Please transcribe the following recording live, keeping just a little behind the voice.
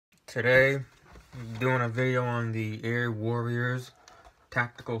Today, I'm doing a video on the Air Warriors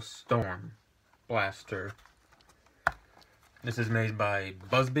Tactical Storm Blaster. This is made by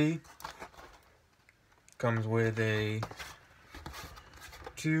Busby. Comes with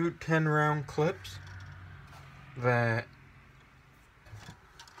two 10-round clips that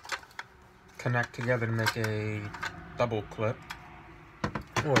connect together to make a double clip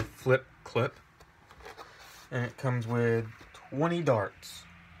or flip clip. And it comes with 20 darts,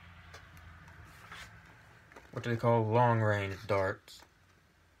 what they call long-range darts.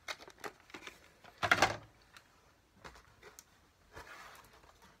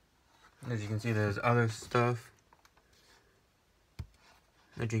 As you can see, there's other stuff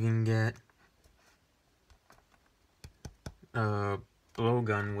that you can get.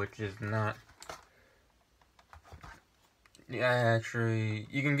 Blowgun, which is not. Yeah, actually,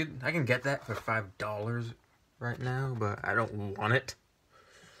 I can get that for $5 right now, but I don't want it.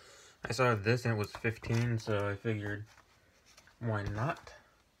 I saw this and it was 15, so I figured, why not?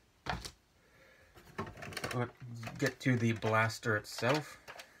 Let's get to the blaster itself.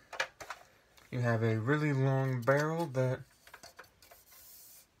 You have a really long barrel that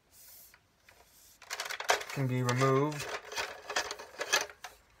can be removed.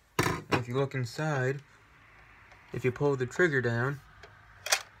 And if you look inside, if you pull the trigger down,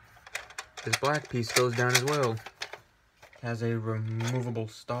 this black piece goes down as well. It has a removable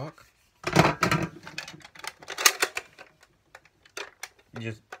stock. You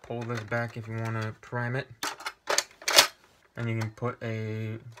just pull this back if you want to prime it, and you can put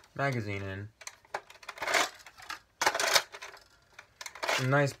a magazine in. The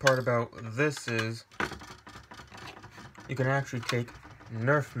nice part about this is you can actually take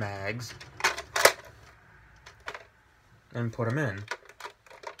Nerf mags and put them in.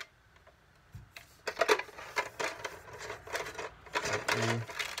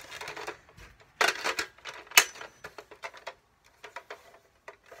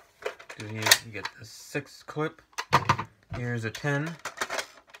 You get the 6 clip. Here's a 10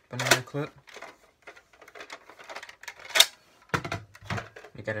 banana clip.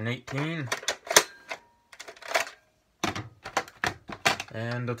 You got an 18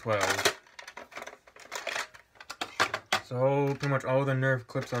 and a 12. So pretty much all the Nerf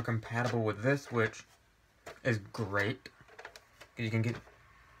clips are compatible with this, which is great. You can get,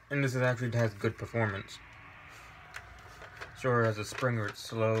 and this actually has good performance. Sure, as a Springer it's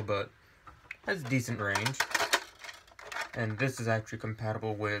slow, but has decent range. And this is actually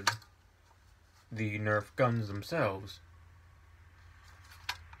compatible with the Nerf guns themselves.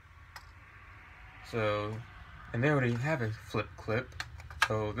 So, and they already have a flip clip,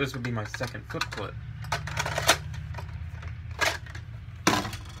 so this would be my second flip clip.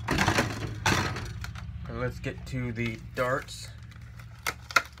 So let's get to the darts.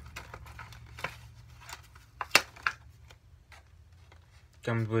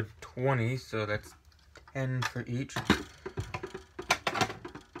 Comes with 20, so that's 10 for each.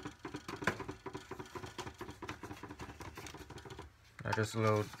 I just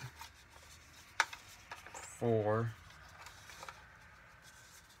load 4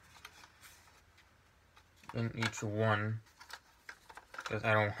 in each one, because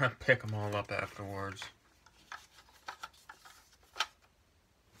I don't want to pick them all up afterwards.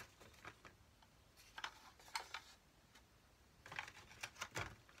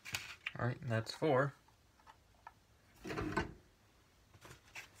 Alright, that's 4.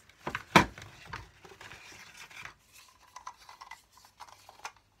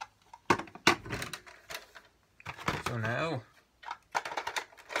 So now,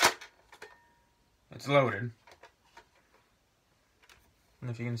 it's loaded. And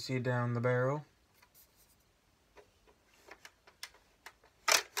if you can see down the barrel,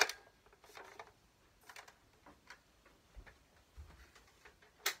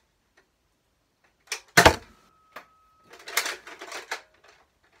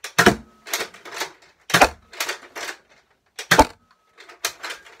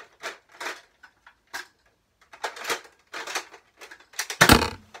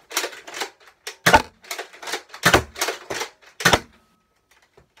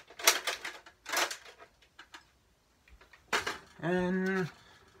 and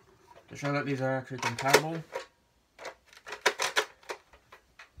to show that these are actually compatible,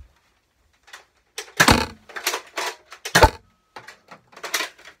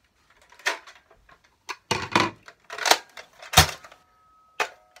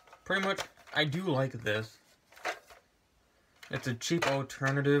 pretty much I do like this. It's a cheap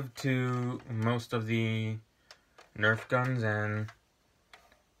alternative to most of the Nerf guns, and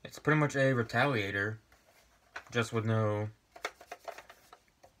it's pretty much a retaliator, just with no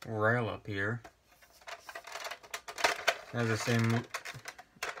rail up here. It has the same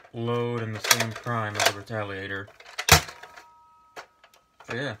load and the same prime as the Retaliator.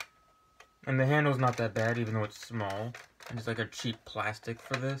 So yeah. And the handle's not that bad, even though it's small. And it's like a cheap plastic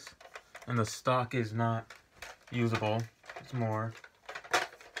for this. And the stock is not usable. It's more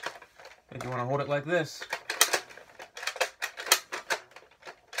if you want to hold it like this.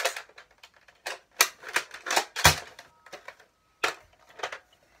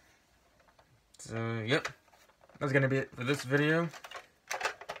 So, yep. That's going to be it for this video.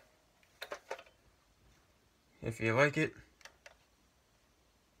 If you like it,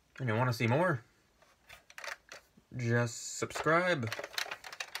 and you want to see more, just subscribe,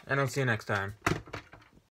 and I'll see you next time.